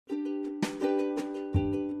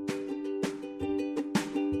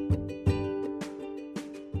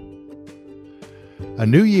A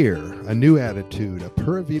new year, a new attitude, a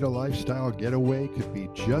Pura Vida lifestyle getaway could be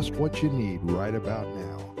just what you need right about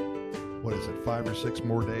now. What is it, 5 or 6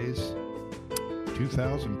 more days?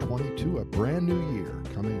 2022, a brand new year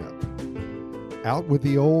coming up. Out with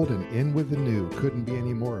the old and in with the new couldn't be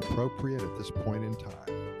any more appropriate at this point in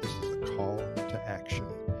time. This is a call to action.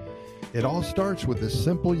 It all starts with the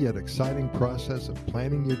simple yet exciting process of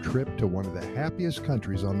planning your trip to one of the happiest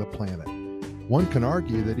countries on the planet. One can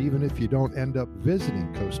argue that even if you don't end up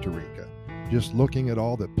visiting Costa Rica, just looking at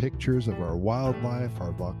all the pictures of our wildlife,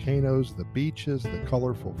 our volcanoes, the beaches, the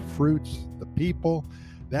colorful fruits, the people,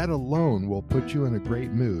 that alone will put you in a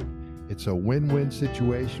great mood. It's a win-win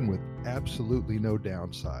situation with absolutely no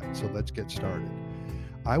downside. So let's get started.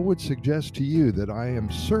 I would suggest to you that I am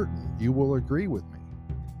certain you will agree with me.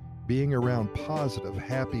 Being around positive,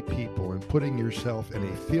 happy people and putting yourself in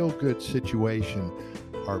a feel-good situation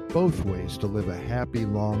are both ways to live a happy,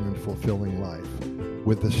 long, and fulfilling life.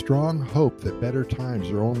 With the strong hope that better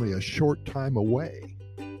times are only a short time away,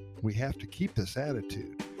 we have to keep this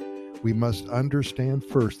attitude. We must understand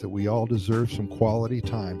first that we all deserve some quality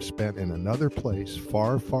time spent in another place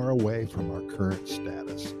far, far away from our current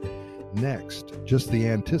status. Next, just the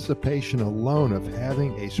anticipation alone of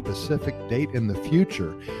having a specific date in the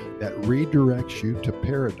future that redirects you to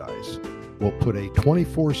paradise will put a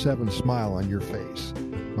 24/7 smile on your face.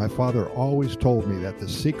 My father always told me that the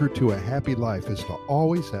secret to a happy life is to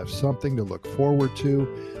always have something to look forward to.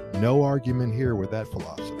 No argument here with that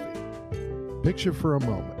philosophy. Picture for a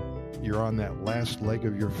moment, you're on that last leg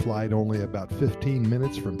of your flight, only about 15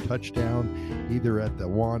 minutes from touchdown, either at the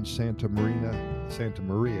Juan Santa Maria,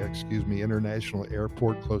 International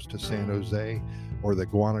Airport close to San Jose, or the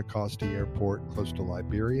Guanacaste Airport close to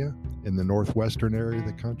Liberia in the northwestern area of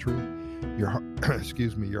the country. Your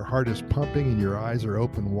heart is pumping and your eyes are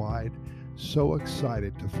open wide, so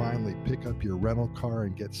excited to finally pick up your rental car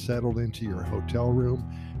and get settled into your hotel room.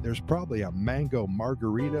 There's probably a mango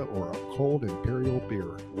margarita or a cold imperial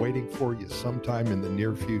beer waiting for you sometime in the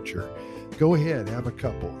near future. Go ahead, have a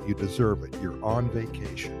couple. You deserve it. You're on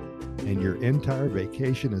vacation, and your entire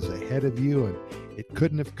vacation is ahead of you, and it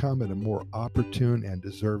couldn't have come at a more opportune and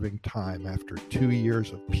deserving time after 2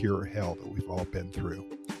 years of pure hell that we've all been through.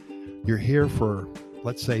 You're here for,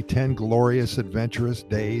 let's say, 10 glorious, adventurous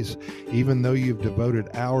days. Even though you've devoted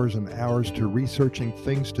hours and hours to researching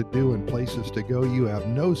things to do and places to go, you have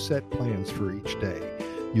no set plans for each day.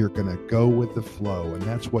 You're going to go with the flow, and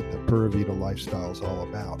that's what the Pura Vida lifestyle is all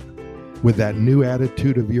about. With that new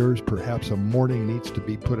attitude of yours, perhaps a morning needs to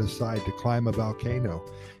be put aside to climb a volcano.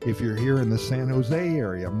 If you're here in the San Jose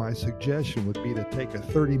area, my suggestion would be to take a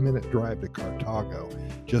 30-minute drive to Cartago,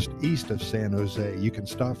 just east of San Jose. You can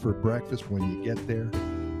stop for breakfast when you get there.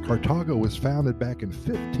 Cartago was founded back in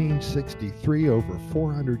 1563, over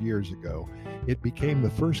 400 years ago. It became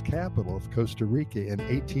the first capital of Costa Rica in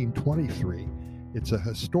 1823. It's a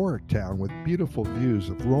historic town with beautiful views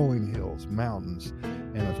of rolling hills, mountains,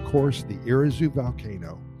 and of course the Irazu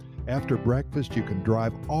volcano. After breakfast, you can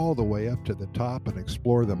drive all the way up to the top and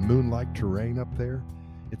explore the moon-like terrain up there.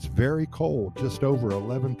 It's very cold, just over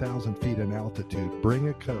 11,000 feet in altitude. Bring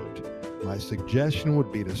a coat. My suggestion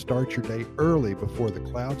would be to start your day early before the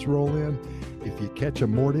clouds roll in. If you catch a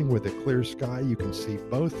morning with a clear sky, you can see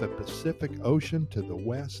both the Pacific Ocean to the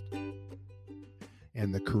west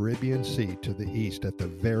and the Caribbean Sea to the east at the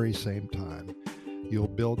very same time. You'll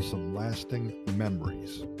build some lasting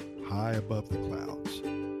memories high above the clouds.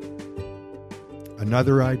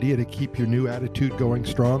 Another idea to keep your new attitude going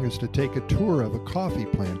strong is to take a tour of a coffee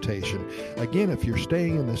plantation. Again, if you're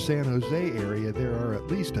staying in the San Jose area, there are at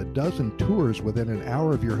least a dozen tours within an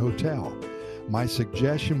hour of your hotel. My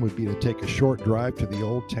suggestion would be to take a short drive to the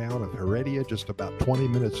old town of Heredia, just about 20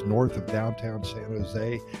 minutes north of downtown San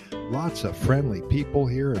Jose. Lots of friendly people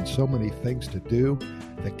here and so many things to do.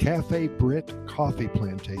 The Cafe Brit Coffee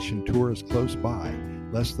Plantation tour is close by,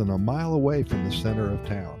 less than a mile away from the center of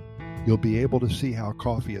town. You'll be able to see how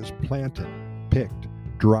coffee is planted, picked,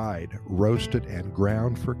 dried, roasted, and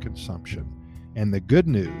ground for consumption. And the good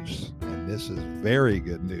news, and this is very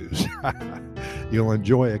good news, you'll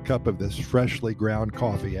enjoy a cup of this freshly ground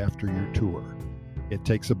coffee after your tour. It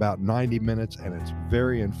takes about 90 minutes and it's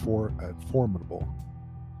very informative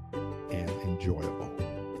and enjoyable.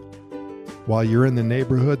 While you're in the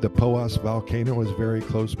neighborhood, the Poas volcano is very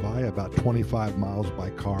close by, about 25 miles by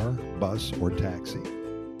car, bus, or taxi.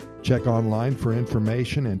 Check online for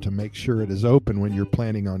information and to make sure it is open when you're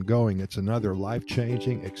planning on going. It's another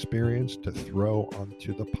life-changing experience to throw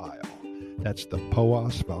onto the pile. That's the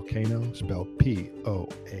Poas volcano, spelled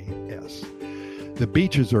P-O-A-S. The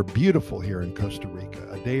beaches are beautiful here in Costa Rica.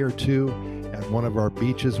 A day or two At one of our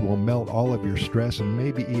beaches will melt all of your stress and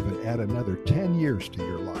maybe even add another 10 years to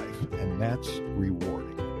your life, and that's rewarding.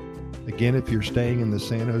 Again, if you're staying in the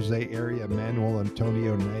San Jose area, Manuel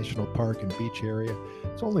Antonio National Park and Beach area,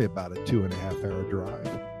 it's only about a 2.5-hour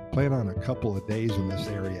drive. Plan on a couple of days in this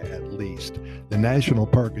area at least. The national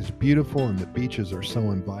park is beautiful and the beaches are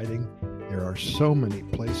so inviting. There are so many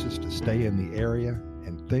places to stay in the area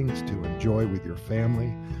and things to enjoy with your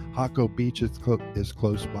family. Jaco Beach is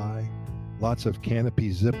close by. Lots of canopy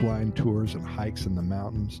zipline tours and hikes in the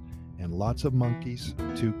mountains, and lots of monkeys,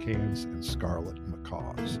 toucans, and scarlet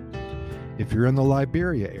macaws. If you're in the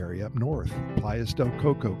Liberia area up north, Playas del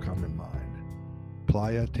Coco come in mind.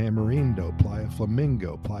 Playa Tamarindo, Playa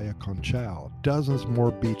Flamingo, Playa Conchal, dozens more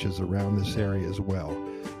beaches around this area as well.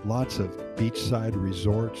 Lots of beachside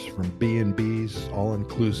resorts, from B&Bs,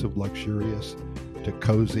 all-inclusive luxurious, to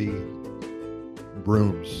cozy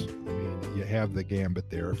rooms. I mean, you have the gambit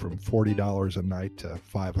there, from $40 a night to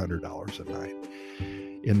 $500 a night.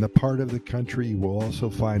 In the part of the country, you will also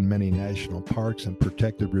find many national parks and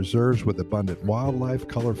protected reserves with abundant wildlife,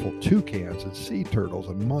 colorful toucans and sea turtles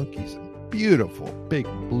and monkeys and beautiful big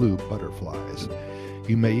blue butterflies.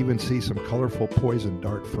 You may even see some colorful poison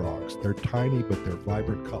dart frogs. They're tiny, but their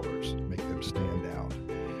vibrant colors make them stand out.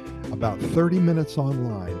 About 30 minutes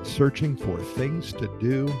online searching for things to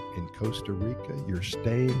do in Costa Rica. Your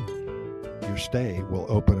stay will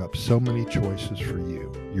open up so many choices for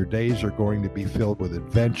you. Your days are going to be filled with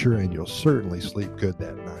adventure, and you'll certainly sleep good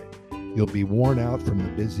that night. You'll be worn out from a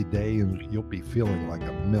busy day, and you'll be feeling like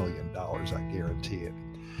 $1 million, I guarantee it.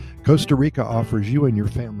 Costa Rica offers you and your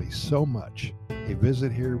family so much. A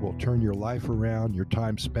visit here will turn your life around. Your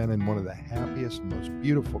time spent in one of the happiest and most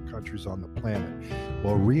beautiful countries on the planet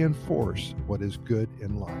will reinforce what is good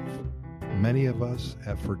in life. Many of us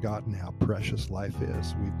have forgotten how precious life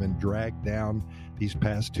is. We've been dragged down these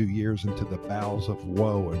past 2 years into the bowels of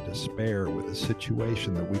woe and despair with a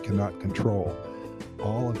situation that we cannot control.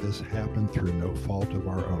 All of this happened through no fault of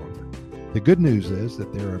our own. The good news is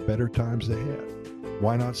that there are better times ahead.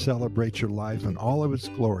 Why not celebrate your life in all of its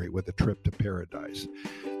glory with a trip to paradise?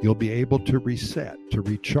 You'll be able to reset, to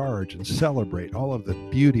recharge, and celebrate all of the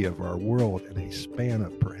beauty of our world in a span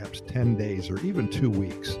of perhaps 10 days or even 2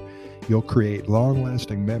 weeks. You'll create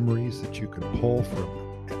long-lasting memories that you can pull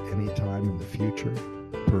from at any time in the future.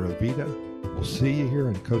 Pura Vida, we'll see you here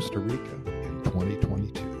in Costa Rica in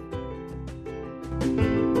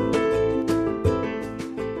 2022.